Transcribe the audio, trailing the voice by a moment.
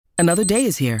Another day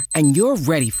is here, and you're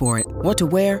ready for it. What to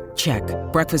wear? Check.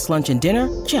 Breakfast, lunch, and dinner?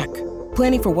 Check.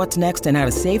 Planning for what's next and how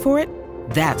to save for it?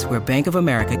 That's where Bank of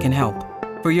America can help.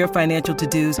 For your financial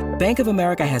to-dos, Bank of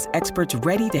America has experts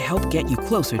ready to help get you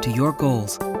closer to your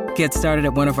goals. Get started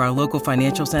at one of our local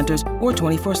financial centers or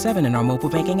 24/7 in our mobile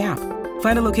banking app.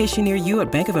 Find a location near you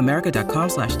at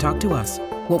bankofamerica.com/talktous.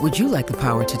 What would you like the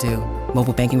power to do?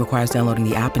 Mobile banking requires downloading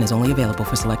the app and is only available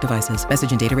for select devices.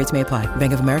 Message and data rates may apply.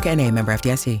 Bank of America N.A., member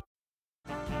FDIC.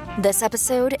 This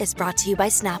episode is brought to you by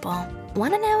Snapple.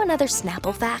 Want to know another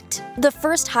Snapple fact? The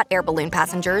first hot air balloon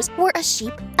passengers were a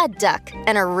sheep, a duck,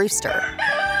 and a rooster.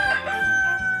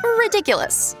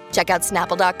 Ridiculous. Check out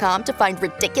Snapple.com to find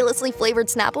ridiculously flavored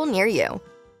Snapple near you.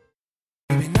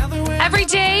 Every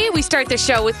day, we start the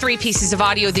show with 3 pieces of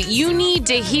audio that you need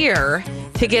to hear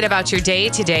to get about your day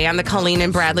today on the Colleen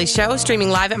and Bradley Show, streaming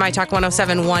live at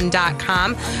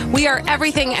mytalk1071.com. We are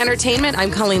Everything Entertainment.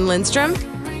 I'm Colleen Lindstrom.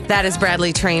 That is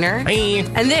Bradley Trainer. Hey.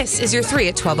 And this is your 3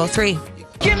 at 12:03.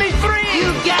 Give me 3!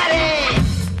 You got it!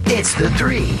 It's the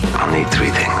 3. I'll need 3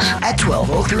 things. At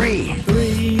 12:03.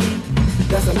 3,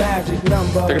 that's a magic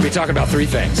number. They're going to be talking about 3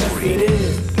 things. Yes, it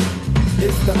is.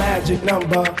 It's the magic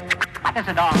number. What does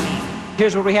it all mean?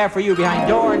 Here's what we have for you behind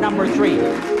door number 3.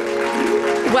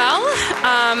 Well,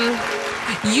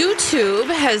 YouTube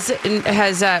has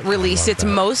released its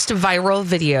most viral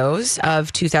videos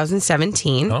of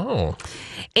 2017. Oh.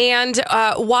 And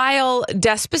while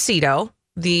Despacito,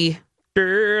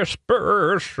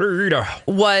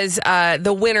 was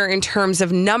the winner in terms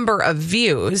of number of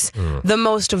views, the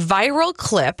most viral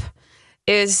clip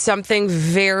is something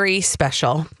very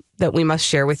special that we must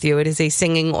share with you. It is a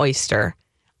singing oyster.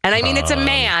 And I mean, it's a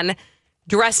man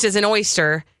dressed as an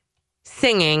oyster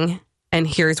singing, and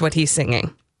here's what he's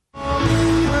singing.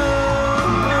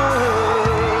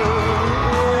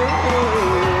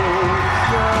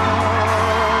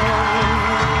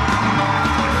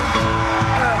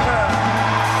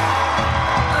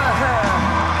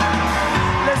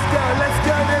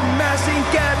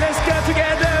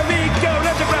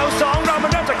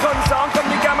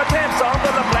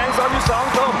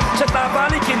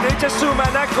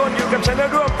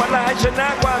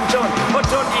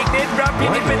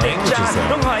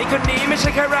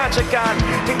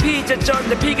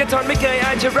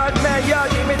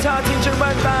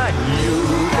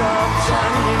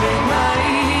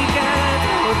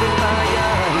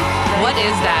 What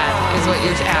is that, is what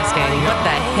you're asking. What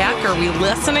the heck are we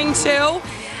listening to?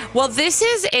 Well, this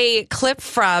is a clip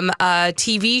from a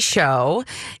TV show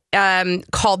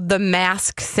called The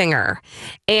Masked Singer,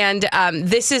 and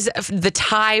this is the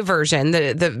Thai version,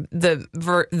 the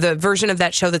version of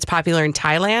that show that's popular in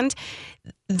Thailand.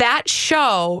 That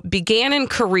show began in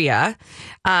Korea,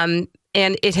 and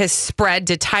it has spread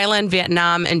to Thailand,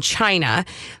 Vietnam, and China.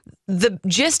 The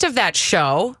gist of that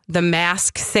show, The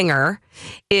Masked Singer,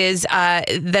 is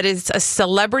that it's a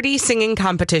celebrity singing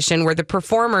competition where the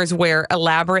performers wear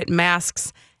elaborate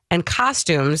masks and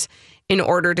costumes in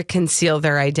order to conceal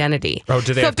their identity. Oh,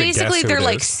 do they have to guess basically who they're it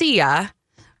like is? Sia,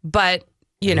 but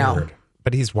you know. Weird.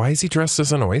 But why is he dressed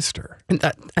as an oyster?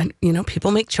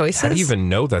 People make choices. How do you even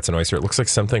know that's an oyster? It looks like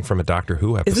something from a Doctor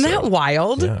Who episode. Isn't that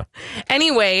wild? Yeah.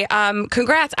 Anyway,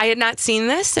 congrats. I had not seen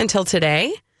this until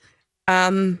today.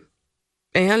 And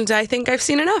I think I've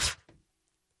seen enough.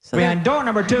 So Behind door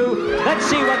number 2, let's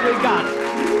see what we've got.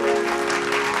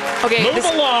 Okay, Move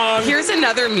along. Here's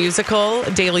another musical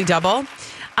Daily Double.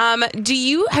 Have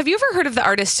you ever heard of the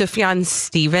artist Sufjan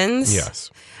Stevens?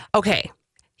 Yes. Okay.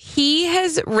 He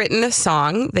has written a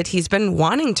song that he's been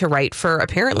wanting to write for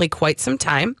apparently quite some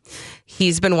time.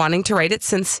 He's been wanting to write it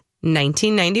since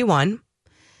 1991.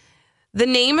 The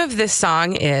name of this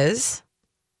song is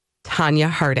Tanya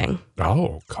Harding.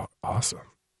 Oh, awesome.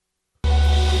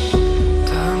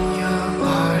 Tanya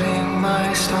Harding,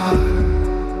 my star.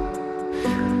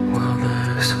 Well,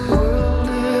 this world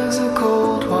is a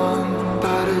cold one,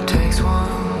 but it takes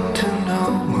one to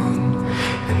know one,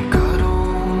 and God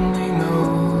only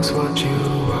knows what you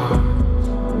are.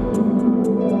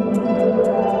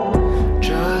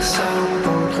 Just some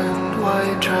Portland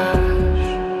white trash.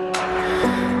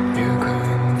 You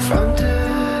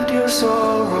confronted your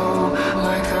sorrow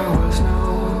like there was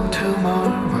no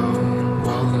tomorrow,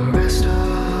 while the rest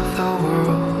of the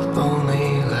world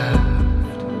only laughed.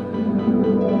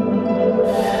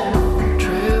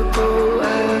 Triple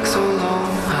axle on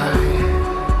high,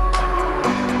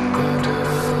 a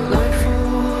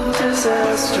delightful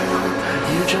disaster.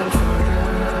 You jump further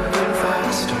and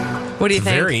faster. What do you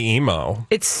think? Very emo.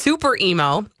 It's super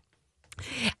emo.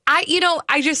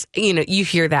 You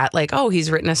hear that like, oh,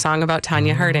 he's written a song about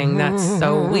Tanya Harding. That's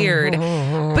so weird.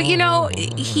 But,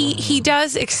 he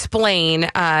does explain,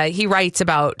 he writes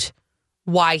about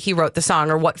why he wrote the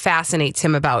song or what fascinates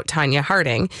him about Tanya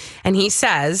Harding. And he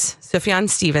says, Sufjan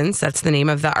Stevens, that's the name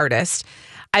of the artist,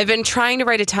 I've been trying to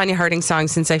write a Tanya Harding song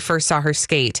since I first saw her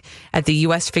skate at the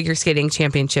U.S. Figure Skating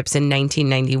Championships in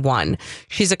 1991.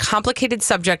 She's a complicated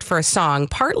subject for a song,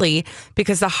 partly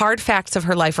because the hard facts of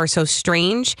her life are so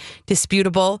strange,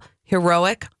 disputable,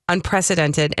 heroic,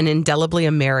 unprecedented, and indelibly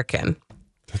American.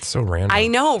 That's so random. I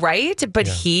know, right? But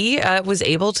he was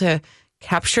able to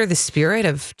capture the spirit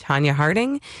of Tanya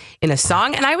Harding in a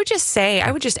song. And I would just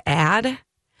add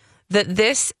that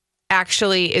this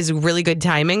actually is really good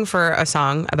timing for a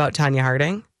song about Tanya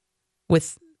Harding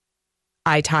with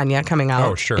I, Tanya coming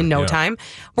out in no time.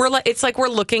 It's like we're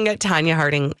looking at Tanya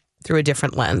Harding through a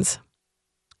different lens.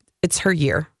 It's her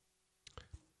year.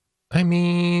 I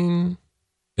mean,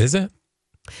 is it?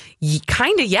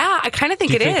 Kind of, yeah. I kind of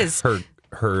think it is.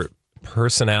 Her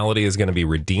personality is going to be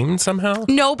redeemed somehow?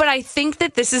 No, but I think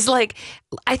that this is like,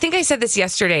 I think I said this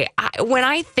yesterday. When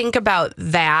I think about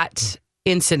that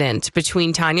incident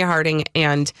between Tanya Harding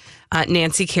and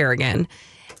Nancy Kerrigan,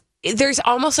 there's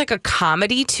almost like a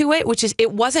comedy to it, which is,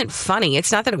 it wasn't funny.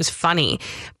 It's not that it was funny,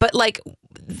 but like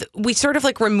we sort of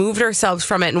like removed ourselves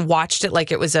from it and watched it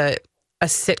like it was a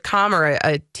sitcom or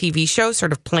a TV show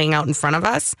sort of playing out in front of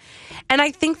us. And I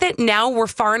think that now we're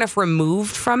far enough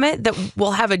removed from it that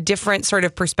we'll have a different sort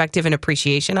of perspective and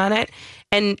appreciation on it.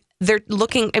 And they're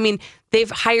looking, I mean, they've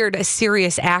hired a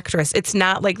serious actress. It's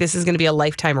not like this is going to be a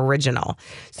Lifetime original.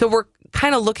 So we're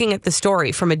kind of looking at the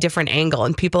story from a different angle.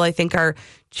 And people, I think, are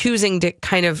choosing to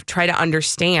kind of try to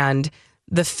understand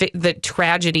the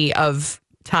tragedy of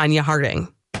Tanya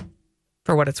Harding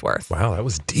for what it's worth. Wow, that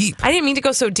was deep. I didn't mean to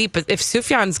go so deep, but if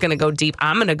Sufjan's going to go deep,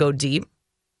 I'm going to go deep.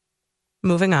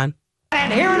 Moving on.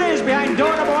 And here it is behind door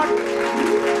number 1.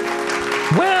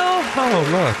 Well, oh,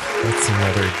 look, it's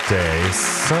another day.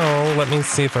 So let me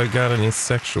see if I got any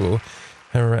sexual.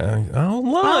 Oh,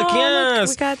 look, yes. Look,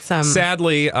 we got some.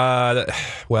 Sadly,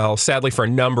 for a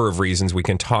number of reasons we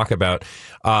can talk about.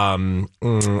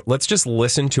 Let's just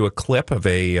listen to a clip of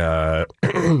a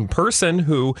person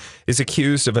who is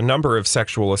accused of a number of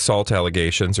sexual assault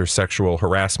allegations or sexual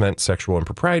harassment, sexual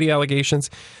impropriety allegations.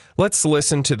 Let's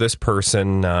listen to this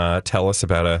person tell us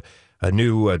about a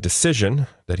new decision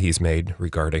that he's made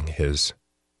regarding his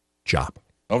job.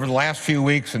 Over the last few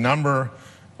weeks, a number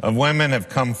of women have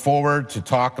come forward to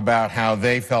talk about how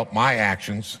they felt my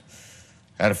actions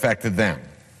had affected them.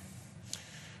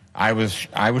 I was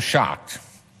shocked.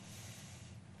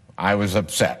 I was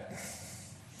upset.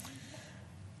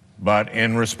 But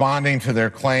in responding to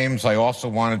their claims, I also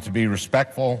wanted to be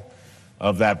respectful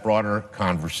of that broader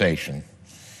conversation,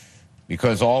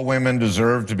 because all women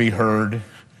deserve to be heard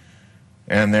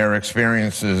and their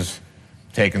experiences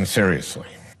taken seriously.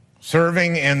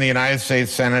 Serving in the United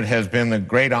States Senate has been the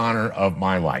great honor of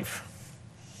my life.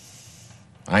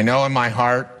 I know in my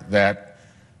heart that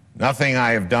nothing I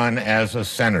have done as a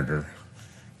senator,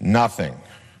 nothing,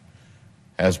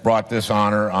 has brought this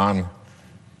honor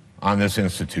on this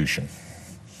institution.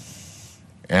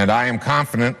 And I am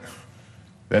confident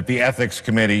that the Ethics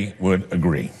Committee would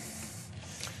agree.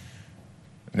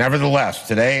 Nevertheless,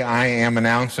 today I am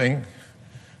announcing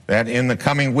that in the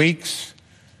coming weeks,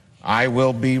 I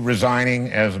will be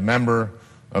resigning as a member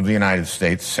of the United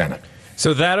States Senate.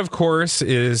 So that, of course,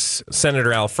 is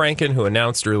Senator Al Franken, who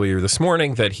announced earlier this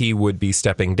morning that he would be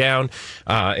stepping down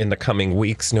in the coming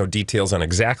weeks. No details on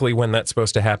exactly when that's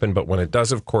supposed to happen, but when it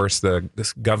does, of course,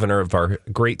 this governor of our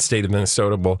great state of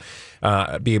Minnesota will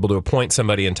be able to appoint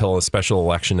somebody until a special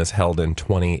election is held in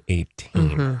 2018.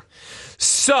 Mm-hmm.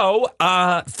 So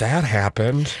that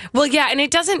happened. Well, yeah, and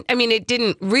it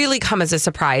didn't really come as a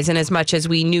surprise in as much as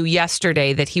we knew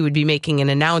yesterday that he would be making an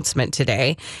announcement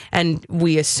today, and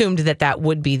we assumed that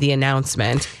would be the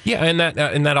announcement. Yeah, and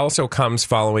that also comes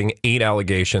following 8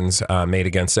 allegations made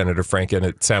against Senator Franken.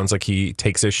 It sounds like he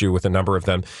takes issue with a number of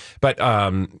them. But,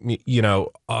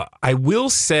 I will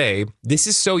say this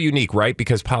is so unique, right?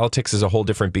 Because politics is a whole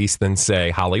different beast than, say,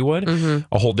 Hollywood,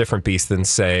 a whole different beast than,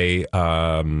 say,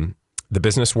 the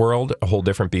business world, a whole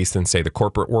different beast than, say, the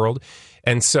corporate world.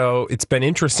 And so it's been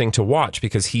interesting to watch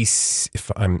because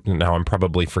I'm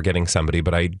probably forgetting somebody,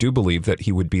 but I do believe that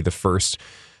he would be the first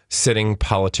sitting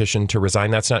politician to resign.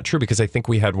 That's not true, because I think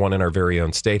we had one in our very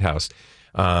own state house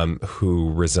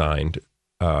who resigned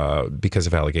because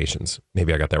of allegations.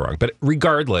 Maybe I got that wrong. But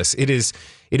regardless, it is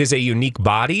a unique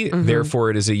body. Mm-hmm. Therefore,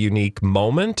 it is a unique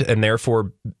moment. And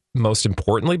therefore, most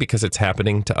importantly, because it's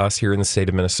happening to us here in the state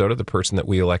of Minnesota, the person that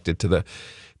we elected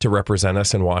to represent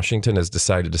us in Washington has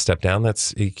decided to step down.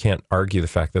 You can't argue the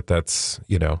fact that that's,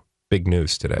 big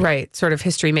news today. Right. Sort of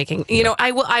history making. You know,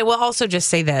 I will also just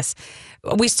say this.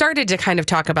 We started to kind of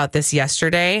talk about this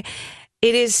yesterday.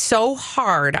 It is so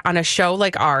hard on a show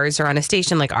like ours or on a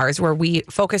station like ours where we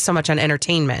focus so much on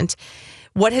entertainment.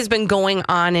 What has been going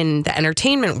on in the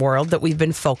entertainment world that we've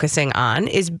been focusing on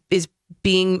is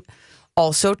being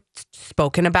also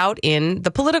spoken about in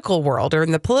the political world or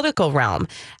in the political realm.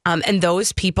 And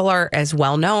those people are as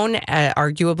well known,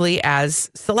 arguably, as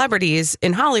celebrities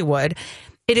in Hollywood.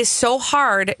 It is so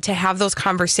hard to have those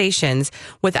conversations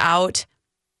without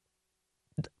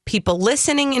people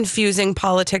listening, infusing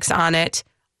politics on it.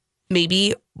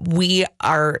 Maybe we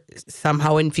are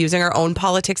somehow infusing our own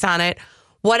politics on it.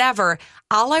 Whatever.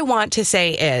 All I want to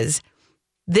say is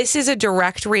this is a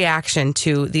direct reaction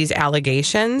to these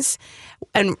allegations.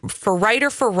 And for right or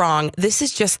for wrong, this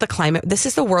is just the climate. This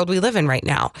is the world we live in right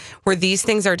now, where these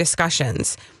things are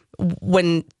discussions.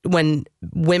 When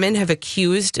women have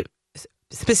accused,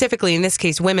 specifically in this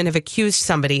case, women have accused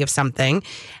somebody of something,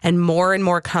 and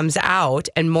more comes out,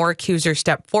 and more accusers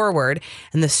step forward,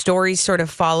 and the stories sort of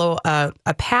follow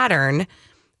a pattern,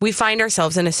 we find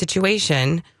ourselves in a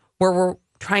situation where we're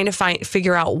trying to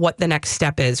figure out what the next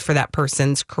step is for that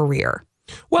person's career.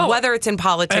 Well, whether it's in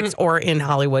politics or in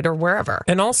Hollywood or wherever.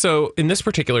 And also, in this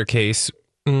particular case,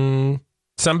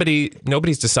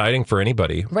 nobody's deciding for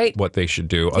anybody what they should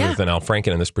do other than Al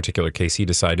Franken. In this particular case, he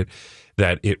decided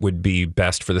that it would be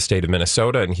best for the state of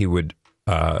Minnesota, and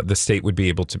the state would be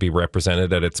able to be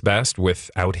represented at its best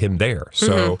without him there.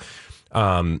 So,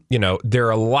 there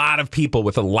are a lot of people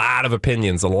with a lot of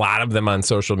opinions, a lot of them on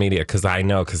social media, because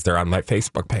they're on my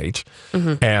Facebook page.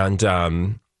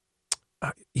 And,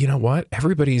 you know what?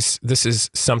 This is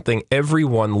something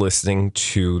everyone listening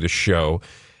to the show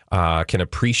can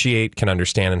appreciate, can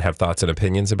understand, and have thoughts and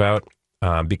opinions about,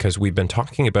 because we've been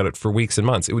talking about it for weeks and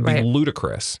months. It would be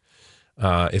ludicrous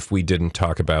if we didn't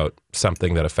talk about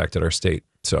something that affected our state.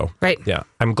 So, yeah,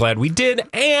 I'm glad we did.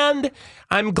 And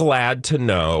I'm glad to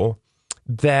know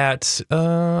that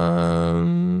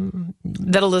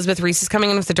that Elizabeth Reese is coming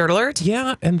in with the Dirt Alert.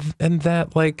 Yeah, and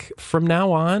that, like, from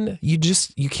now on,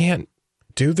 you can't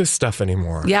do this stuff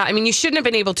anymore. Yeah, I mean, you shouldn't have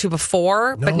been able to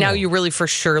before, but now you really for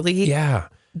surely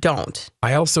don't.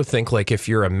 I also think, like, if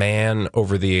you're a man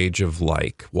over the age of,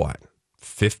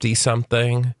 50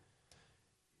 something,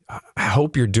 I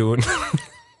hope you're doing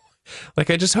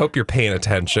I just hope you're paying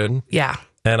attention. Yeah.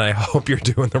 And I hope you're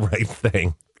doing the right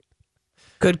thing.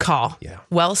 Good call. Yeah.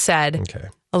 Well said. Okay.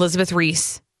 Elizabeth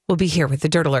Reese will be here with the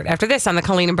Dirt Alert after this on the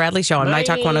Colleen and Bradley Show on My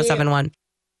Talk 1071.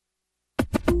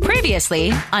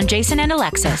 Previously on Jason and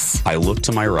Alexis. I look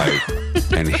to my right,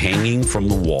 and hanging from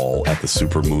the wall at the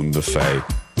Supermoon Buffet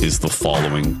is the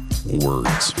following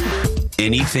words.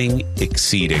 Anything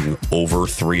exceeding over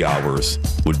 3 hours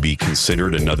would be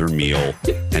considered another meal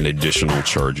and additional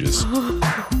charges.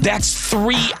 That's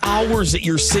 3 hours that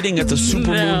you're sitting at the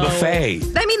Supermoon Buffet.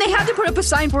 I mean, they had to put up a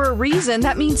sign for a reason.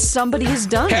 That means somebody has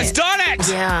done it.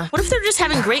 Yeah. What if they're just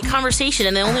having great conversation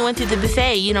and they only went through the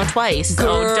buffet, twice?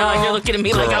 Girl. Oh, Doug, you're looking at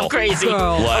me like I'm crazy.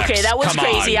 Lex, okay, that was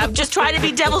crazy. on. I'm just trying to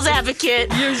be devil's advocate.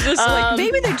 You're just like,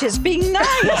 maybe they're just being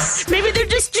nice. Maybe they're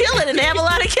just chilling and they have a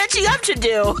lot of catching up to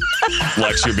do.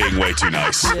 Lex, you're being way too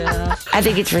nice. Yeah. I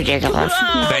think it's ridiculous.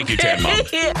 Thank you, Tan Mom.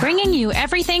 Bringing you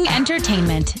everything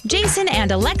entertainment. Jason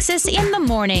and Alexis in the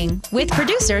morning with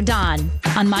producer Don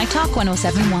on My Talk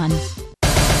 1071.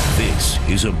 This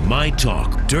is a My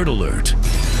Talk Dirt Alert.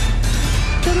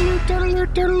 Dirt alert, dirt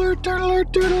alert, dirt alert, dirt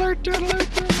alert, dirt alert, dirt alert.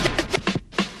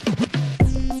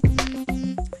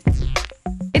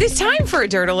 It is time for a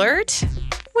Dirt Alert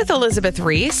with Elizabeth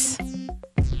Reese.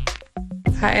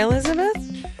 Hi, Elizabeth.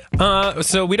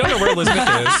 So we don't know where Elizabeth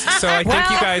is. So I think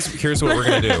you guys, here's what we're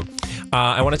going to do.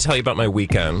 I want to tell you about my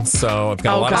weekend. So I've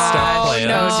got a lot of stuff planned.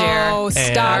 No,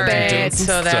 dear. Stop it.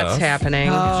 So So that's happening.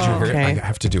 I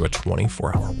have to do a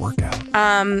 24-hour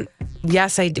workout.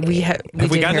 Yes, I did. We Have we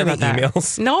did gotten hear any about that.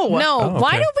 emails? No. No. Oh, okay.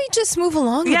 Why don't we just move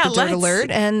along with the Dirt let's. Alert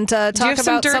and talk have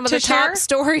some about dirt some of to the top share?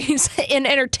 stories in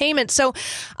entertainment? So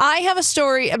I have a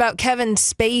story about Kevin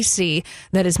Spacey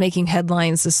that is making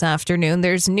headlines this afternoon.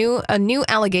 There's a new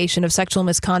allegation of sexual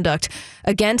misconduct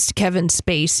against Kevin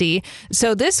Spacey.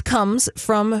 So this comes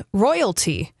from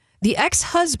Royalty. The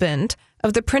ex-husband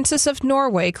of the Princess of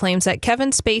Norway claims that Kevin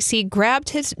Spacey grabbed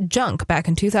his junk back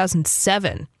in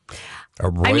 2007. A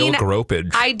royal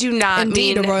gropage. I do not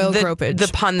Indeed, mean a royal the, gropage.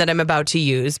 the pun that I'm about to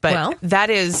use, but that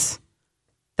is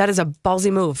a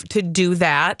ballsy move to do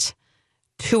that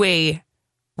to a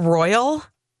royal.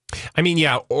 I mean,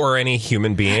 yeah, or any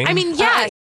human being. I mean, yeah.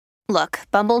 Look,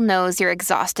 Bumble knows you're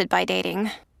exhausted by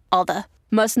dating. All the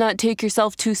must not take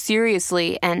yourself too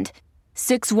seriously and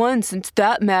 6'1" since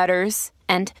that matters.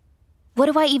 And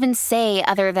what do I even say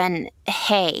other than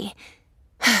hey?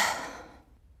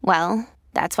 Well,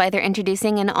 that's why they're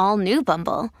introducing an all-new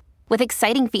Bumble with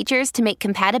exciting features to make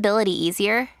compatibility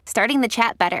easier, starting the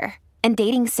chat better, and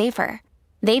dating safer.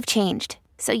 They've changed,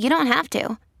 so you don't have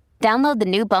to. Download the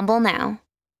new Bumble now.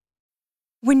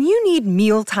 When you need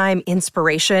mealtime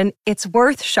inspiration, it's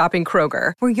worth shopping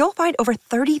Kroger, where you'll find over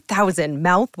 30,000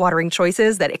 mouth-watering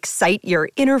choices that excite your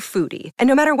inner foodie. And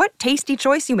no matter what tasty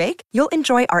choice you make, you'll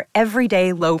enjoy our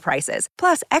everyday low prices,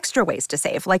 plus extra ways to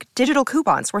save, like digital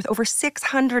coupons worth over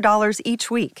 $600 each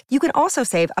week. You can also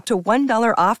save up to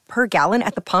 $1 off per gallon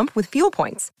at the pump with fuel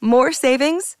points. More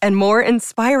savings and more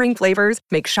inspiring flavors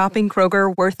make shopping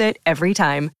Kroger worth it every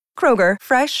time. Kroger,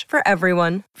 fresh for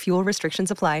everyone. Fuel restrictions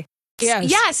apply.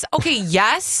 Yes. Okay.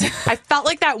 Yes. I felt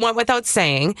like that went without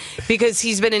saying because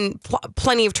he's been in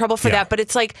plenty of trouble for that. But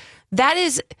it's like, that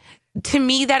is, to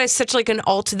me, that is such like an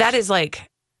that is like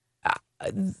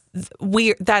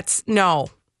weird. That's no.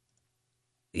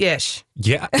 Ish.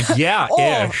 Yeah. Yeah.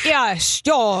 Ish. Yes.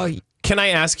 Oh. Can I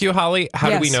ask you, Holly, how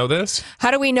do we know this?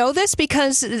 How do we know this?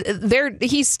 Because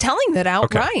he's telling that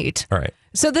outright. All right.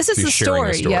 So this is the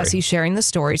story. Yes, he's sharing the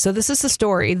story. So this is the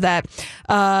story that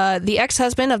the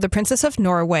ex-husband of the Princess of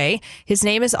Norway, his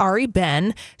name is Ari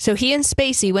Ben. So he and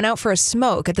Spacey went out for a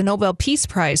smoke at the Nobel Peace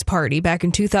Prize party back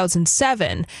in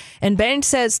 2007. And Ben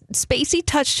says Spacey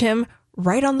touched him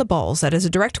right on the balls. That is a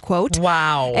direct quote.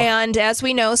 Wow. And as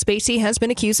we know, Spacey has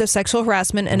been accused of sexual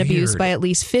harassment and abuse by at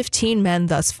least 15 men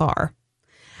thus far.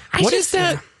 What is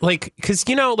that? Like, because,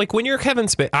 you know, like when you're Kevin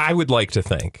Spacey, I would like to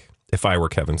think if I were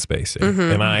Kevin Spacey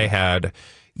and I had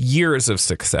years of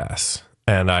success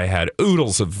and I had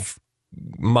oodles of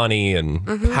money and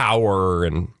power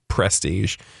and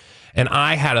prestige and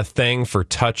I had a thing for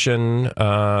touching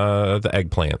the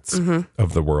eggplants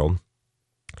of the world,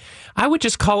 I would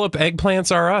just call up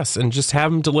Eggplants R Us and just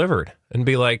have them delivered and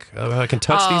be like, I can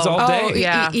touch these all day.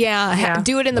 Yeah.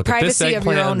 Do it in the privacy of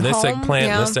your own home. This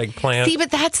eggplant. See, but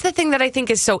that's the thing that I think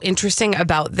is so interesting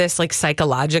about this, like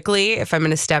psychologically, if I'm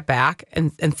going to step back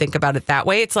and think about it that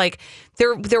way. It's like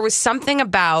there was something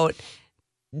about...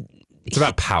 It's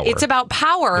about power. It's about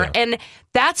power. Yeah. And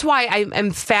that's why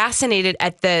I'm fascinated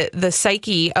at the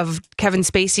psyche of Kevin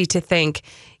Spacey to think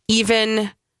even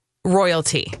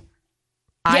royalty...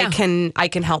 I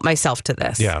can help myself to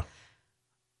this. Yeah.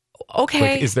 Okay.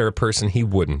 Like, is there a person he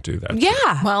wouldn't do that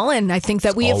to? Well, and I think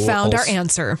that we have found our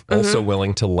answer. Also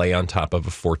willing to lay on top of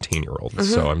a 14-year-old.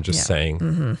 So I'm just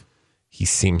saying he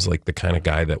seems like the kind of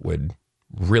guy that would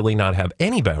really not have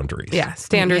any boundaries. Yeah.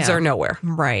 Standards are nowhere.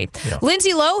 Right. Yeah.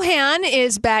 Lindsay Lohan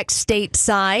is back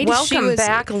stateside. Welcome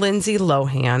back, Lindsay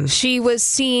Lohan. She was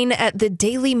seen at the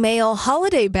Daily Mail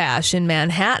Holiday Bash in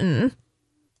Manhattan.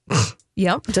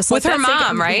 Yep, just with like her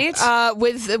mom, right?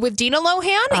 With Dina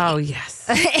Lohan. Oh yes,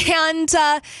 and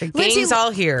the gang's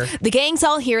all here. The gang's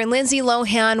all here, and Lindsay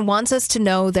Lohan wants us to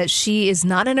know that she is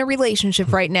not in a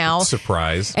relationship right now.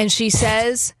 Surprise! And she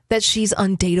says that she's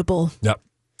undateable. Yep.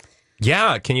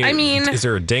 Yeah. Can you? I mean, is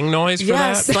there a ding noise for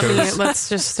that? Yes. Let's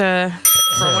just throw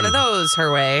one of those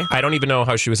her way. I don't even know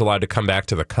how she was allowed to come back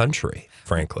to the country,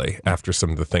 frankly, after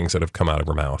some of the things that have come out of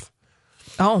her mouth.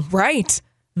 Oh, right.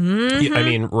 Yeah, I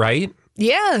mean, right?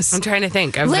 Yes. I'm trying to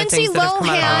think of Lindsay the things that have come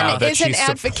out of her mouth. Lohan is an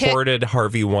advocate. She supported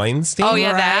Harvey Weinstein. Oh,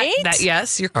 yeah, right? that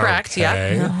yes, you're correct.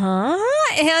 Okay. Yeah.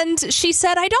 And she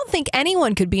said, I don't think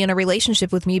anyone could be in a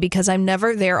relationship with me because I'm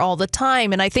never there all the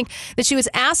time. And I think that she was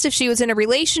asked if she was in a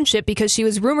relationship because she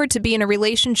was rumored to be in a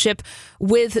relationship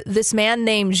with this man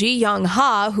named Ji Young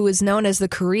Ha, who is known as the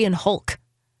Korean Hulk.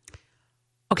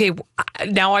 Okay,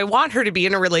 now I want her to be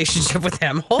in a relationship with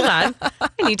him. Hold on. I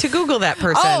need to Google that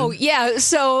person. Oh, yeah.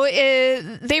 So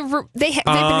they've been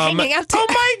hanging out together. Oh,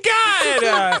 my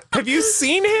God. Have you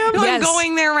seen him? Yes. I'm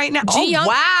going there right now. Ji-young.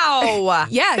 Oh, wow.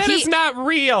 Yeah. That is not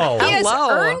real. He has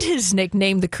earned his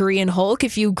nickname, the Korean Hulk.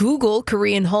 If you Google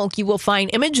Korean Hulk, you will find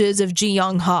images of Ji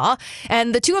Young Ha.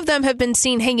 And the two of them have been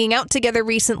seen hanging out together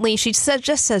recently. She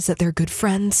just says that they're good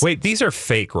friends. Wait, these are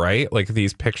fake, right? Like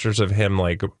these pictures of him,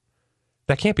 like...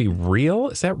 That can't be real?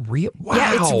 Is that real? Wow.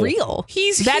 Yeah, it's real.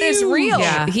 That is real.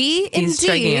 Yeah. He's indeed.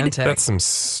 Gigantic. That's some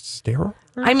steroids.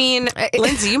 I mean,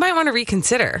 Lindsay, you might want to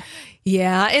reconsider.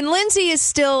 Yeah, and Lindsay is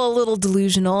still a little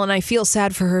delusional, and I feel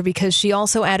sad for her because she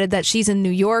also added that she's in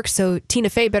New York, so Tina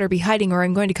Fey better be hiding or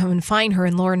I'm going to come and find her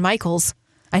in Lorne Michaels.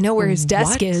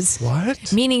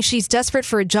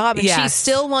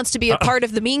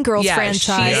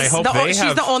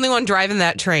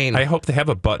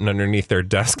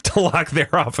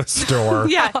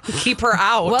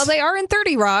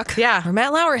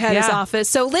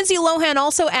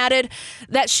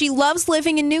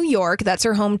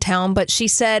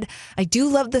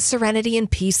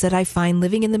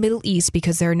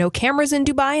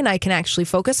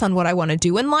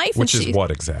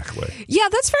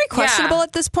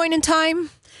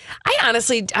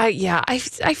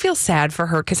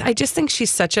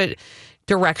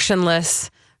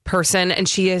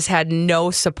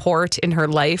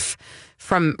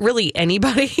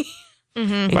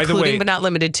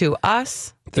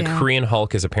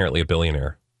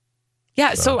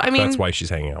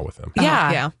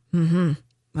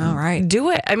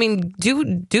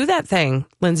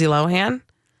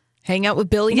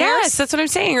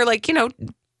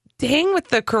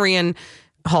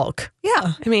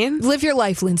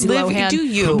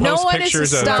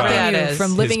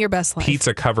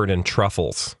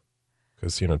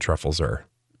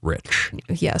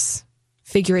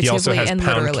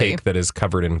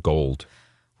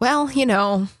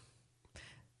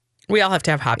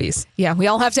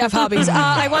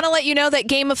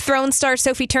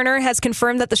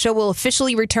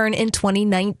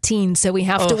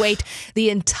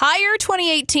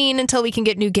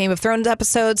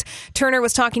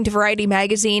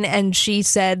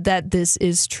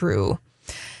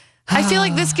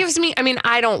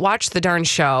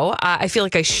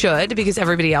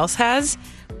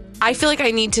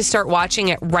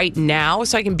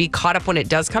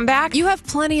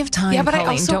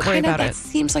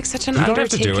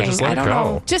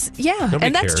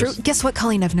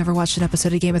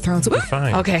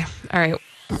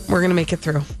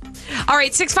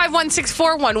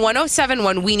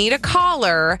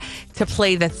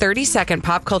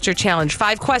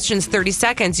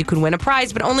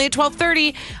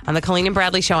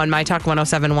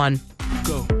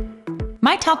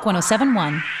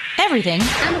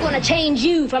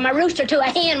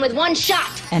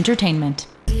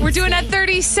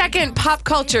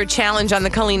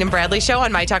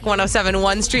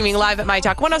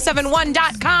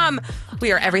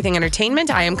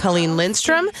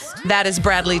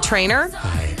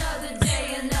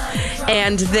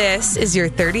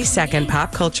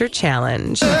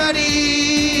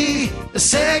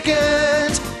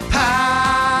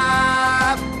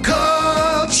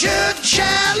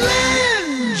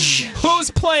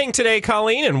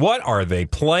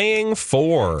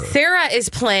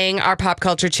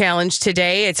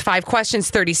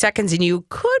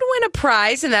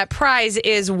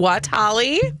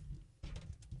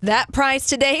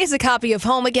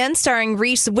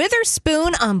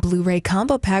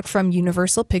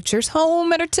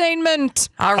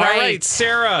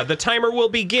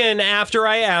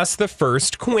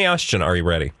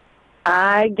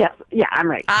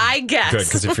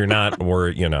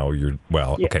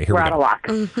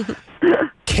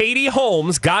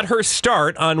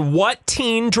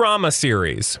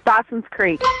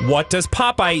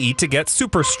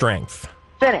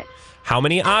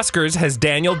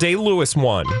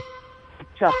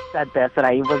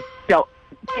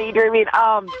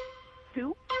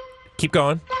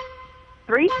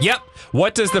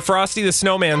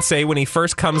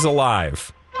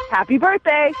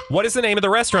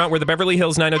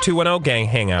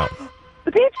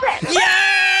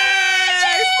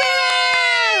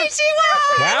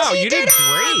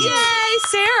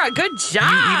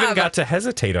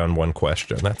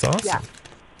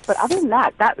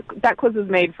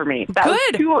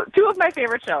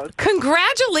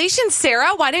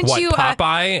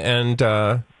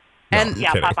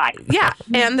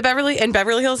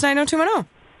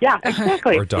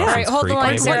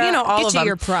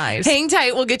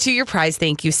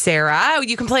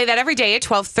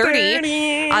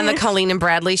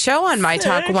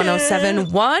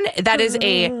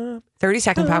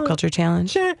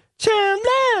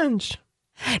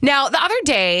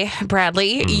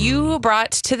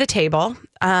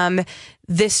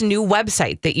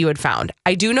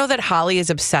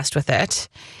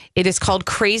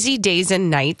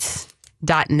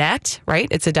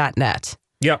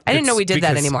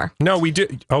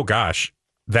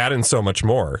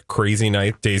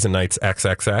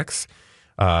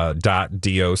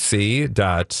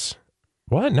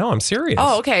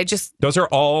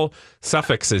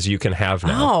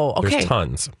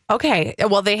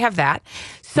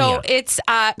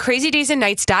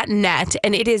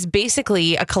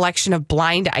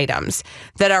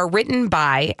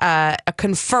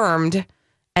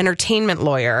 entertainment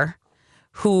lawyer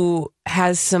who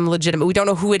has some legitimate, we don't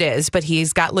know who it is, but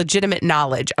he's got legitimate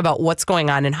knowledge about what's going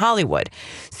on in Hollywood.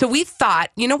 So we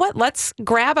thought, you know what, let's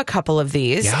grab a couple of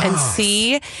these and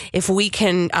see if we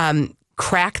can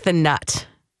crack the nut.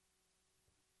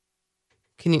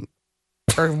 Can you...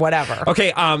 or whatever.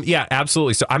 Okay, yeah,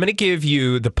 absolutely. So I'm going to give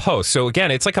you the post. So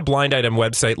again, it's like a blind item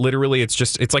website. Literally,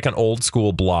 it's like an old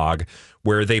school blog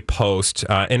where they post,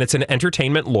 and it's an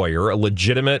entertainment lawyer, a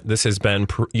legitimate, this has been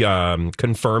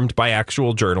confirmed by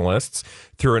actual journalists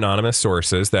through anonymous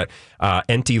sources that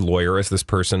Enty Lawyer, as this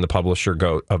person, the publisher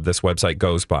of this website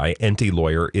goes by, Enty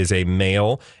Lawyer is a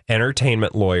male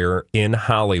entertainment lawyer in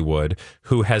Hollywood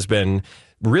who has been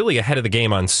really ahead of the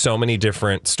game on so many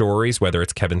different stories, whether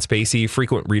it's Kevin Spacey.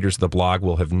 Frequent readers of the blog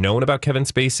will have known about Kevin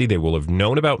Spacey. They will have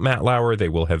known about Matt Lauer. They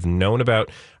will have known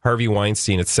about Harvey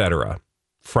Weinstein, etc.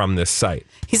 from this site.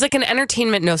 He's like an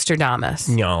entertainment Nostradamus.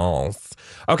 Yes.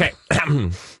 Okay.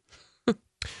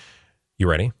 You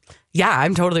ready? Yeah,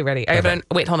 I'm totally ready.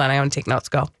 Wait, hold on. I want to take notes.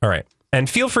 Go. All right. And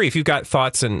feel free, if you've got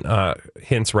thoughts and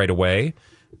hints right away,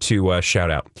 to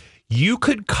shout out. You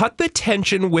could cut the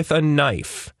tension with a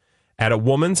knife at a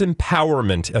woman's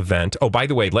empowerment event. Oh, by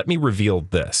the way, let me reveal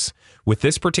this. With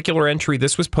this particular entry,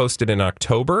 this was posted in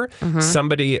October. Mm-hmm.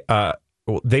 Somebody,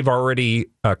 they've already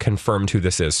confirmed who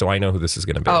this is, so I know who this is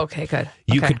going to be. Oh, okay, good.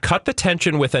 You could cut the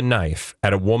tension with a knife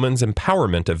at a woman's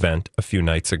empowerment event a few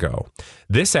nights ago.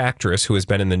 This actress, who has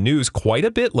been in the news quite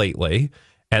a bit lately,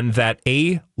 and that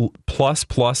A++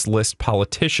 list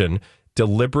politician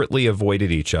deliberately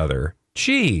avoided each other.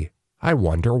 Gee, I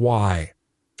wonder why.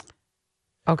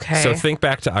 Okay. So think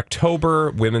back to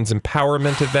October, women's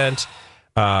empowerment event,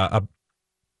 a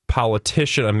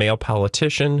male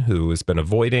politician who has been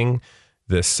avoiding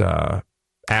this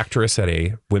actress at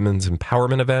a women's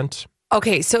empowerment event.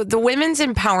 Okay, so the women's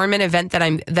empowerment event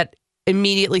that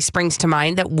immediately springs to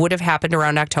mind that would have happened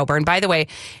around October. And by the way,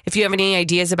 if you have any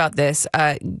ideas about this,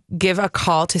 give a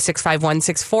call to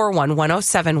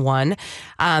 651-641-1071,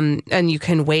 and you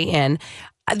can weigh in.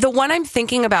 The one I'm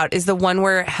thinking about is the one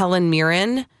where Helen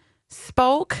Mirren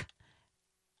spoke.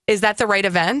 Is that the right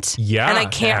event? Yeah, and I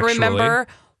can't remember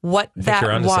what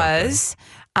that was.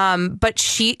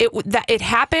 But it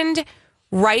happened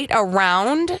right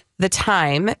around the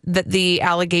time that the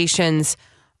allegations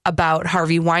about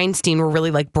Harvey Weinstein were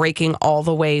really like breaking all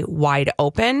the way wide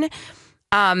open.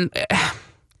 And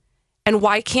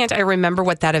why can't I remember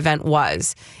what that event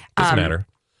was? Doesn't matter.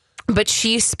 But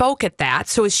she spoke at that.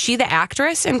 So is she the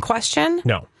actress in question?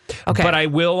 No. Okay. But I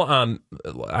will,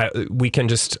 we can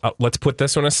just, let's put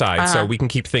this one aside so we can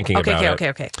keep thinking about it.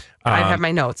 Okay. I have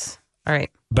my notes. All right.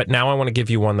 But now I want to give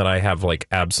you one that I have like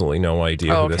absolutely no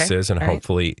idea who this is. And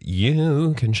hopefully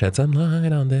you can shed some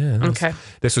light on this. Okay.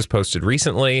 This was posted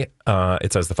recently.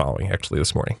 It says the following, actually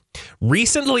this morning.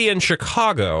 Recently in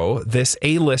Chicago, this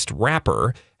A-list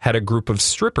rapper had a group of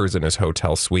strippers in his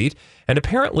hotel suite and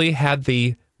apparently had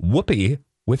the whoopee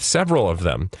with several of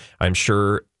them. I'm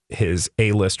sure his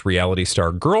A-list reality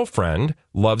star girlfriend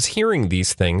loves hearing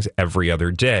these things every other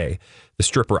day. The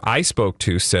stripper I spoke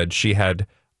to said she had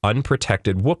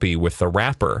unprotected whoopee with the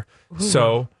rapper. Ooh.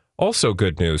 So also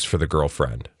good news for the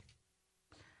girlfriend.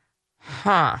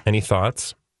 Huh. Any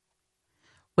thoughts?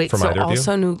 Wait, from so either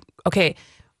also of you? new. Okay.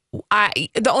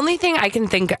 The only thing I can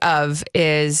think of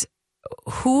is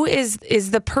who is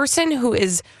the person who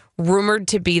is rumored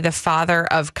to be the father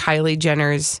of Kylie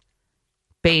Jenner's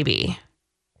baby.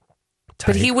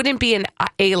 But he wouldn't be an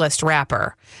A-list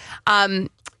rapper.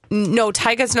 No,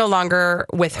 Tyga's no longer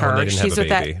with her. They didn't She's have a with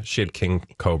baby. that She had King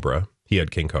Cobra. He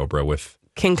had King Cobra with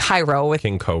King Cairo with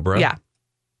King Cobra. Yeah.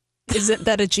 Isn't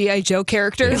that a G.I. Joe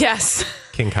character? Yes.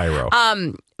 King Cairo.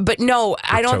 But no,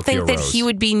 I don't Tokyo think that Rose. he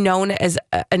would be known as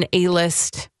an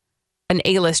A-list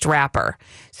rapper.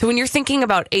 So when you're thinking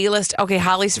about A-list, okay,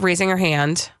 Holly's raising her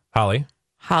hand. Holly.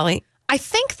 I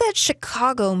think that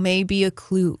Chicago may be a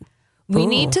clue. We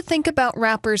need to think about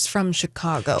rappers from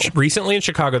Chicago. Recently in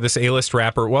Chicago, this A-list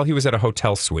rapper, well, he was at a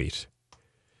hotel suite.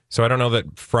 So I don't know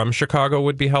that from Chicago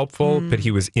would be helpful, but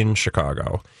he was in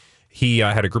Chicago. He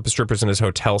had a group of strippers in his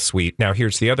hotel suite. Now,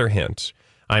 here's the other hint.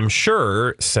 I'm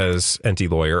sure, says Enty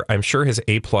Lawyer, I'm sure his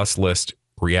A-plus list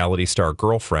reality star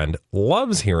girlfriend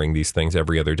loves hearing these things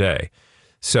every other day.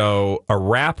 So a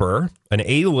rapper, an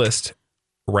A-list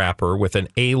rapper with an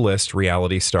A-list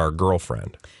reality star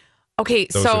girlfriend. Okay,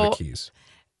 Those are the keys.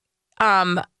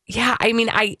 Yeah, I mean,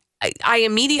 I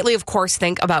immediately, of course,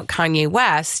 think about Kanye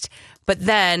West, but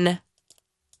then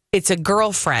it's a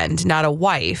girlfriend, not a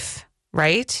wife,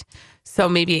 right? So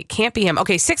maybe it can't be him.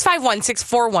 Okay,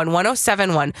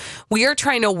 651-641-1071. We are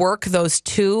trying to work those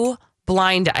two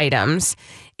blind items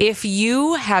If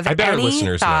you have I bet our any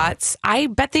listeners know. thoughts, I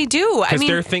bet they do. I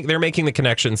Because mean, they're making the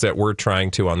connections that we're trying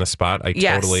to on the spot. I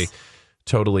Yes.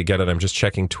 totally get it. I'm just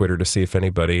checking Twitter to see if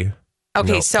anybody.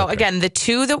 Okay, No, so again, the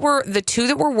two that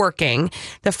were working.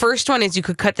 The first one is you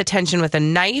could cut the tension with a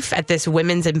knife at this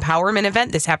women's empowerment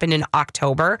event. This happened in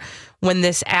October when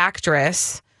this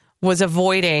actress was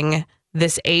avoiding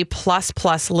this A++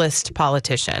 list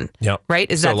politician. Yep.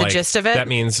 Right? Is that the gist of it? That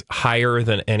means higher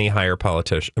than any higher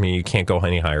politician. I mean, you can't go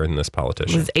any higher than this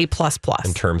politician. It was A++.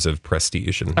 In terms of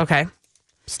prestige and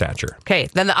stature. Okay.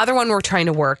 Then the other one we're trying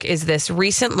to work is this.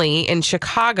 Recently in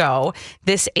Chicago,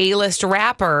 this A-list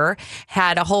rapper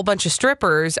had a whole bunch of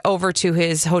strippers over to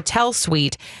his hotel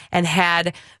suite and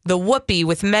had the whoopee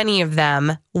with many of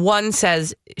them. One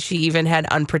says she even had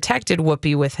unprotected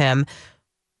whoopee with him,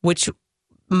 which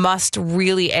must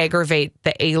really aggravate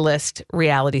the A-list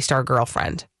reality star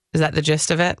girlfriend. Is that the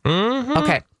gist of it? Mm-hmm.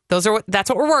 Okay. That's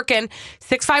what we're working.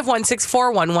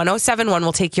 651-641-1071.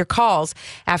 We'll take your calls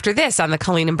after this on the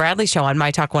Colleen and Bradley Show on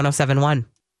My Talk 1071.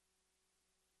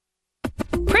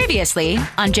 Previously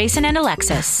on Jason and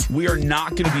Alexis. We are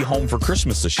not going to be home for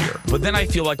Christmas this year. But then I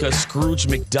feel like a Scrooge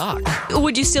McDuck.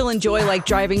 Would you still enjoy like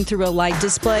driving through a light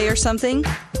display or something?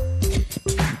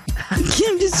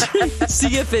 I'm just trying to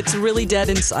see if it's really dead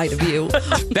inside of you.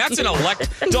 That's an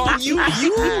Dawn, you.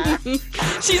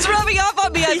 She's rubbing off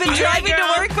on me. I've been driving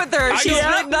to work with her. She's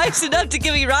been nice enough to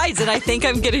give me rides, and I think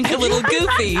I'm getting a little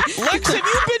goofy. Lex, have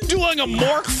you been doing a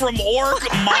Mork from Ork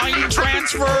mind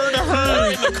transfer to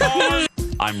her in the car?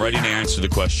 I'm ready to answer the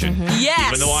question.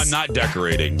 Yes. Even though I'm not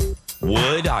decorating,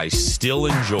 would I still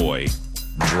enjoy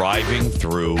driving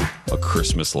through a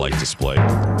Christmas light display?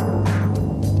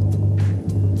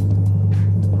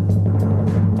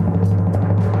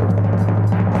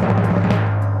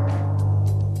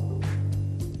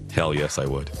 Hell yes, I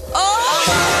would.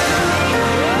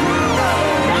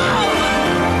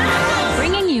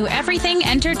 Bringing you everything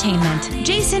entertainment.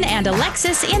 Jason and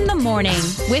Alexis in the morning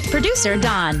with producer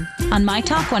Don on My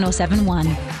Talk 1071.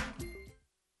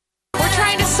 We're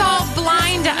trying to solve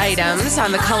blind items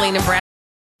on the Colleen and Brad.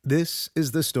 This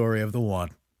is the story of the one.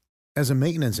 As a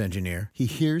maintenance engineer, he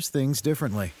hears things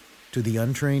differently. To the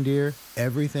untrained ear,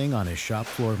 everything on his shop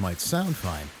floor might sound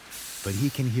fine, but he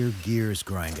can hear gears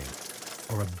grinding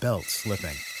or a belt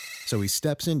slipping. So he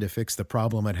steps in to fix the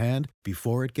problem at hand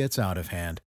before it gets out of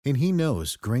hand. And he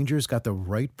knows Grainger's got the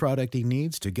right product he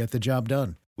needs to get the job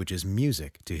done, which is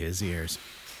music to his ears.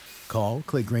 Call,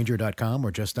 click Grainger.com,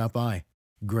 or just stop by.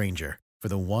 Grainger, for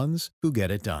the ones who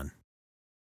get it done.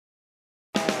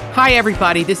 Hi,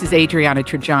 everybody. This is Adriana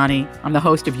Trajani. I'm the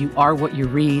host of You Are What You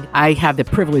Read. I have the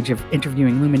privilege of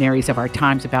interviewing luminaries of our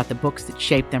times about the books that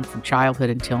shaped them from childhood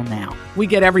until now. We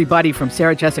get everybody from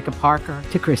Sarah Jessica Parker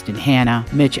to Kristen Hanna,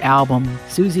 Mitch Albom,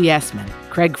 Susie Essman,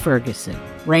 Craig Ferguson,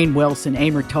 Rainn Wilson,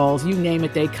 Amor Tolls, you name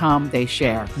it, they come, they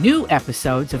share. New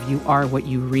episodes of You Are What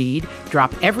You Read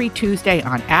drop every Tuesday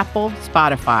on Apple,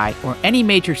 Spotify, or any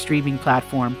major streaming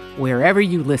platform wherever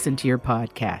you listen to your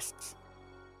podcasts.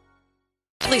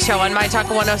 Show on My Talk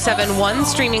 1071,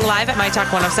 streaming live at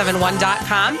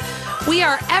MyTalk1071.com. We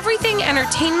are everything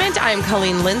entertainment. I'm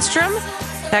Colleen Lindstrom.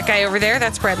 That guy over there,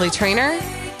 that's Bradley Trainer.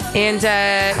 And,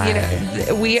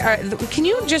 we are. Can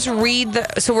you just read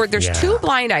there's two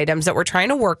blind items that we're trying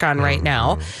to work on right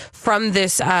now from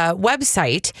this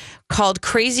website called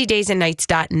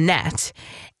crazydaysandnights.net.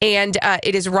 And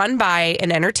it is run by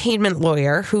an entertainment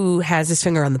lawyer who has his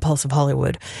finger on the pulse of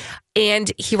Hollywood.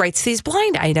 And he writes these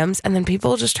blind items, and then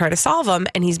people just try to solve them.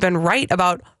 And he's been right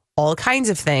about all kinds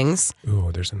of things.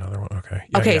 Ooh, there's another one.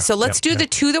 Okay. So let's do the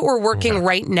two that we're working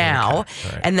right now.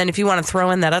 Okay. And then if you want to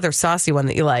throw in that other saucy one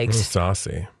that you liked.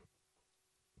 Saucy.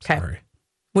 Okay. Sorry.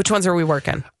 Which ones are we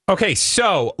working? Okay,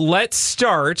 so let's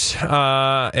start.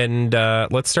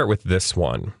 Let's start with this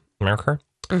one. Marker?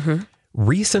 Mm-hmm.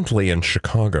 Recently in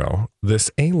Chicago, this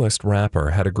A-list rapper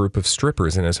had a group of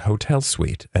strippers in his hotel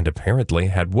suite and apparently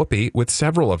had whoopee with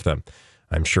several of them.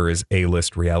 I'm sure his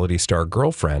A-list reality star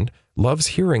girlfriend loves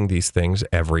hearing these things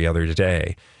every other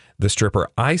day. The stripper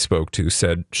I spoke to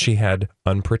said she had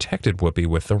unprotected whoopee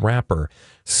with the rapper.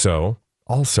 So,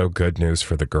 also good news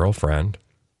for the girlfriend.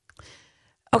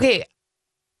 Okay,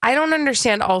 I don't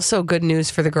understand also good news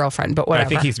for the girlfriend, but whatever. I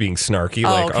think he's being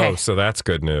snarky, so that's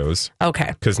good news. Okay.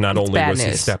 Because not only was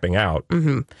he stepping out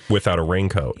without a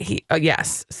raincoat.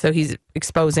 Yes, so he's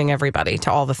exposing everybody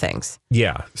to all the things.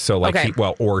 Yeah, so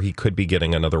or he could be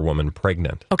getting another woman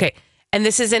pregnant. Okay, and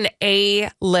this is an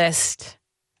A-list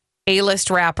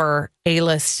rapper,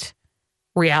 A-list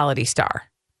reality star,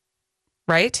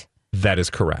 right? That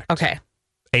is correct. Okay.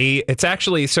 It's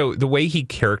actually, so the way he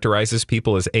characterizes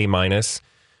people is A-.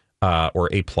 or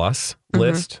A plus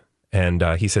list. And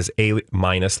he says A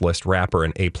minus list rapper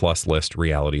and A plus list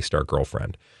reality star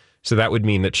girlfriend. So that would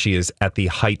mean that she is at the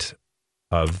height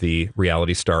of the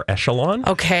reality star echelon.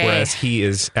 Okay. Whereas he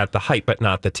is at the height, but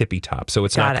not the tippy top. So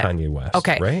it's not Kanye West.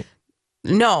 Okay. Right?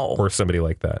 No. Or somebody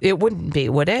like that. It wouldn't be,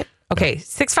 would it? Okay.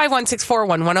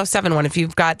 651-641-1071 if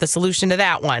you've got the solution to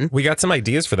that one. We got some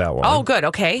ideas for that one. Oh, good.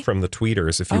 Okay. From the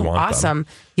tweeters if you want them. Awesome.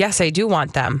 Yes, I do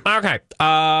want them. Okay.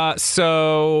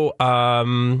 So a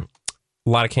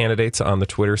lot of candidates on the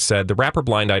Twitter said the rapper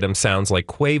blind item sounds like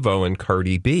Quavo and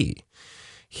Cardi B.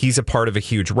 He's a part of a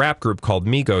huge rap group called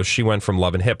Migos. She went from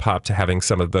Love and Hip Hop to having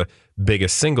some of the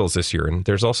biggest singles this year. And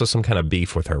there's also some kind of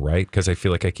beef with her, right? Because I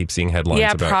feel like I keep seeing headlines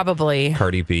about probably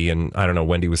Cardi B. And I don't know,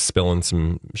 Wendy was spilling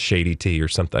some shady tea or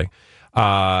something.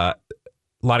 A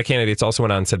lot of candidates also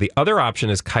went on and said the other option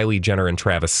is Kylie Jenner and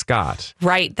Travis Scott.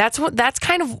 Right. That's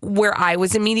kind of where I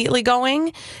was immediately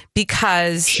going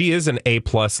because she is an A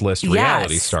plus list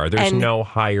reality star. There's no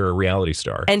higher reality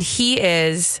star. And he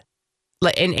is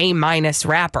an A minus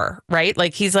rapper, right?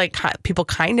 Like he's like, people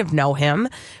kind of know him,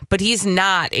 but he's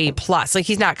not A plus. Like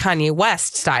he's not Kanye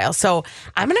West style. So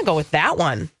I'm going to go with that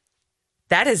one.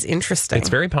 That is interesting. It's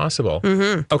very possible.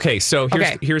 Mm-hmm. Okay, so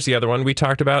here's the other one we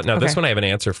talked about. Now, this one I have an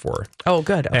answer for. Oh,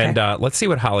 good. Okay. And let's see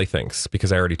what Holly thinks,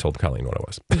 because I already told Colleen what it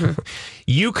was.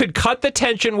 You could cut the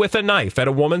tension with a knife at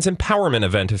a woman's empowerment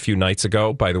event a few nights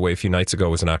ago. By the way, a few nights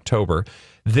ago was in October.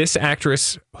 This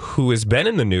actress, who has been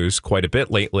in the news quite a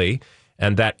bit lately,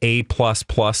 and that A++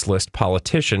 list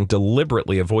politician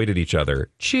deliberately avoided each other.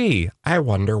 Gee, I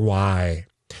wonder why.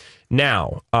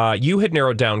 Now, you had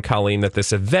narrowed down, Colleen, that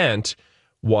this event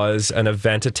was an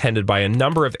event attended by a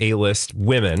number of A-list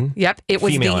women. Yep. It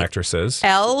was female the actresses.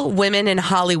 Elle Women in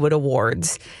Hollywood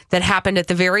Awards that happened at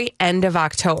the very end of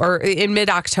October, or in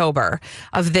mid-October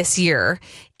of this year.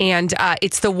 And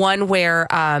it's the one where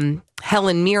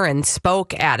Helen Mirren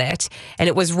spoke at it. And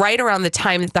it was right around the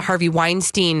time that the Harvey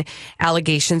Weinstein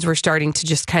allegations were starting to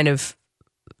just kind of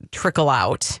trickle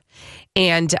out.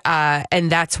 And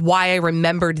that's why I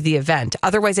remembered the event.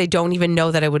 Otherwise, I don't even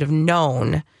know that I would have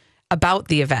known about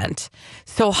the event.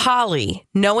 So Holly,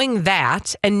 knowing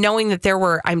that and knowing that there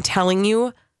were, I'm telling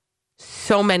you,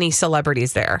 so many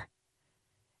celebrities there.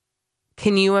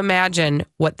 Can you imagine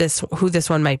who this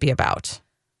one might be about?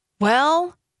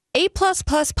 Well, A++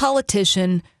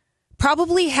 politician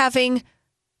probably having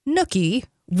nookie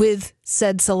with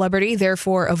said celebrity,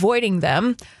 therefore avoiding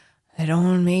them. I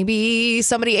don't, maybe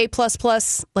somebody A++,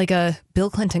 like a Bill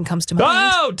Clinton comes to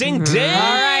mind. Oh, ding, ding.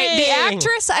 All right. The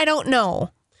actress, I don't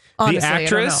know. Honestly, the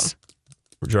actress,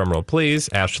 drumroll please,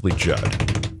 Ashley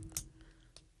Judd.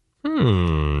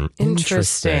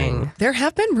 Interesting. There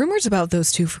have been rumors about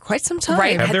those two for quite some time.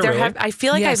 Right. Really? I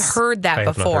feel like I've heard that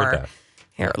before. Heard that.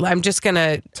 Here, I'm just going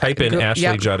to type in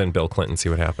Ashley Judd and Bill Clinton, see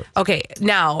what happens. Okay.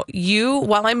 Now,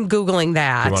 while I'm Googling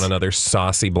that. You want another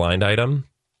saucy blind item?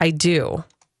 I do.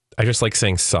 I just like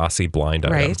saying saucy blind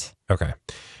item. Right. Okay.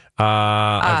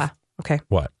 Okay.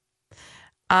 What?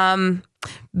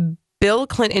 Bill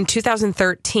Clinton, in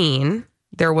 2013,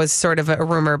 there was sort of a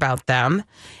rumor about them.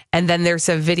 And then there's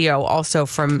a video also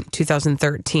from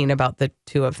 2013 about the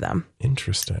two of them.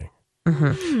 Interesting.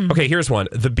 Mm-hmm. Okay, here's one.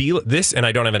 This, and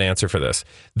I don't have an answer for this.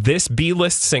 This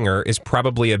B-list singer is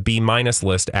probably a B-minus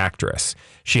list actress.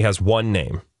 She has one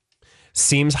name.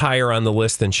 Seems higher on the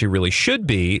list than she really should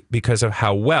be because of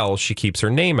how well she keeps her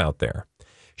name out there.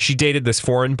 She dated this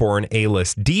foreign-born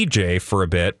A-list DJ for a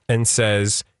bit and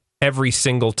says every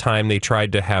single time they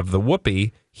tried to have the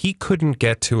whoopee, he couldn't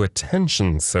get to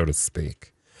attention, so to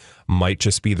speak. Might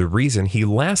just be the reason he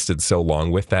lasted so long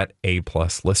with that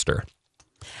A-plus lister.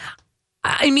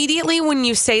 Immediately when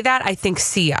you say that, I think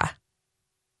Sia.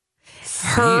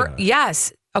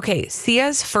 Yes. Okay,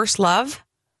 Sia's first love.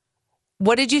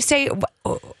 What did you say?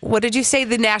 What did you say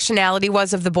the nationality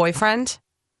was of the boyfriend?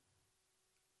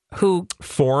 Who?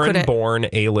 Foreign-born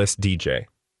A-list DJ.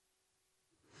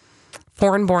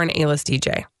 Foreign-born A-list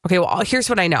DJ. Okay, well, here's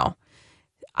what I know.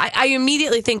 I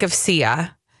immediately think of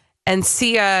Sia. And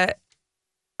Sia,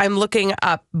 I'm looking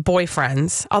up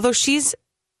boyfriends. Although she's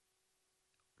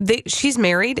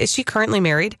married. Is she currently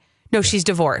married? No, she's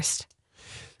divorced.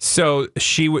 So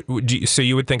you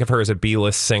would think of her as a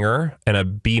B-list singer and a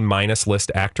B-minus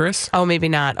list actress? Oh, maybe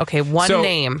not. Okay, one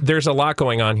name. There's a lot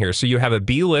going on here. So you have a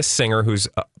B-list singer who's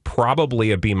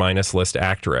probably a B-minus list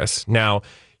actress. Now,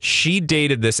 she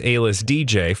dated this A-list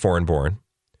DJ, foreign-born.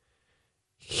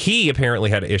 He apparently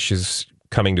had issues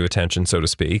coming to attention, so to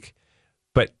speak.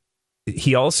 But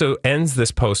he also ends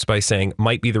this post by saying,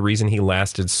 might be the reason he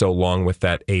lasted so long with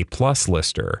that A-plus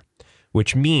lister,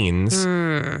 which means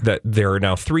that there are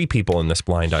now 3 people in this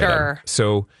blind item.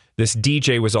 So this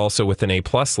DJ was also with an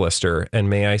A-plus lister. And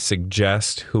may I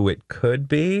suggest who it could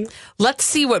be? Let's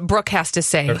see what Brooke has to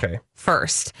say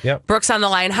first. Yep. Brooke's on the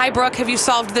line. Hi, Brooke. Have you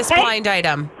solved this blind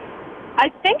item? I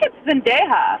think it's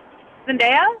Zendaya.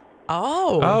 Zendaya?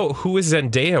 Oh, who is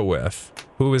Zendaya with?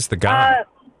 Who is the guy?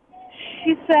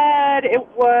 She said it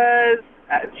was,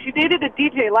 she dated a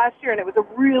DJ last year, and it was a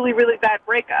really, really bad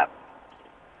breakup.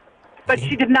 But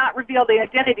she did not reveal the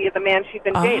identity of the man she'd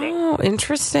been dating. Oh,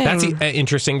 interesting. That's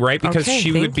interesting, right? Because Okay,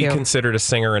 she would thank be you. considered a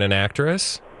singer and an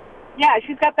actress. Yeah,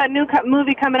 she's got that new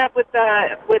movie coming up with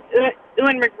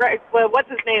Ewan McGregor, what's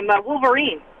his name?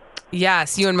 Wolverine.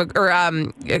 Yes,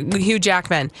 Hugh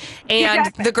Jackman.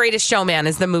 And The Greatest Showman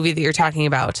is the movie that you're talking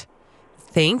about.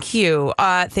 Thank you.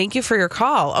 Thank you for your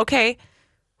call. Okay.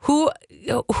 Who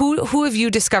have you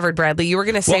discovered, Bradley? You were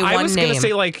going to say one name. I was going to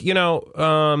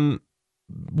say,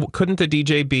 couldn't the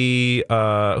DJ be,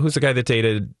 who's the guy that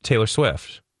dated Taylor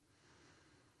Swift?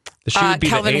 She would be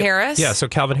Calvin Harris? Yeah, so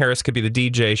Calvin Harris could be the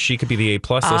DJ. She could be the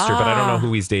A-plus lister, but I don't know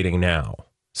who he's dating now.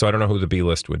 So I don't know who the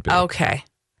B-list would be. Okay.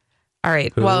 All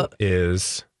right. Who well,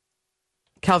 is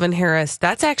Calvin Harris.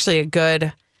 That's actually a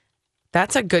good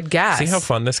guess. See how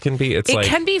fun this can be? It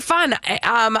can be fun.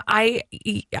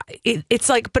 It's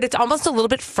like, but it's almost a little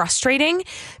bit frustrating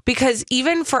because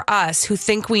even for us who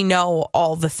think we know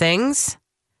all the things,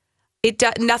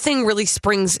 nothing really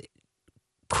springs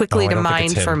quickly to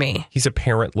mind for me. He's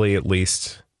apparently at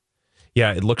least,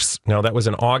 it looks, no, that was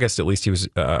in August. At least he was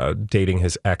dating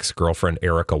his ex-girlfriend,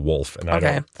 Erica Wolf. And I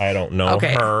don't know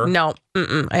her. No,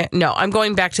 no, I'm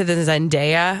going back to the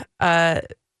Zendaya,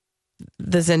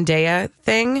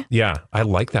 thing. Yeah, I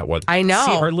like that one. I know.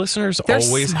 See, our listeners They're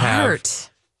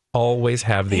always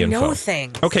have the info. know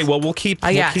things. Okay, well, we'll keep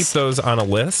those on a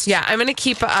list. Yeah, I'm going to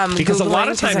keep because a lot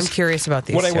of times I'm curious about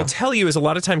these. What I will tell you is a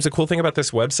lot of times the cool thing about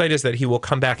this website is that he will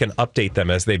come back and update them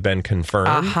as they've been confirmed.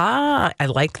 Aha, I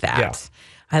like that. Yeah.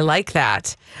 I like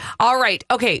that. All right.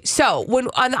 Okay, so when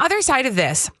on the other side of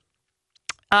this,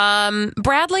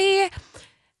 Bradley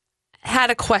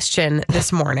had a question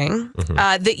this morning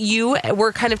that you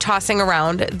were kind of tossing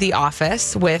around the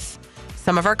office with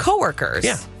some of our coworkers.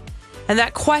 Yeah. And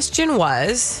that question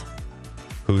was,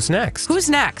 who's next? Who's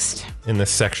next in the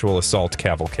sexual assault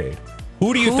cavalcade?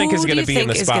 Who do you think is going to be in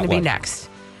the spotlight? Who do you think is going to be next?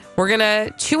 We're going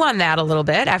to chew on that a little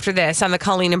bit after this on the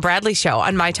Colleen and Bradley Show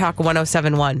on My Talk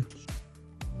 107.1.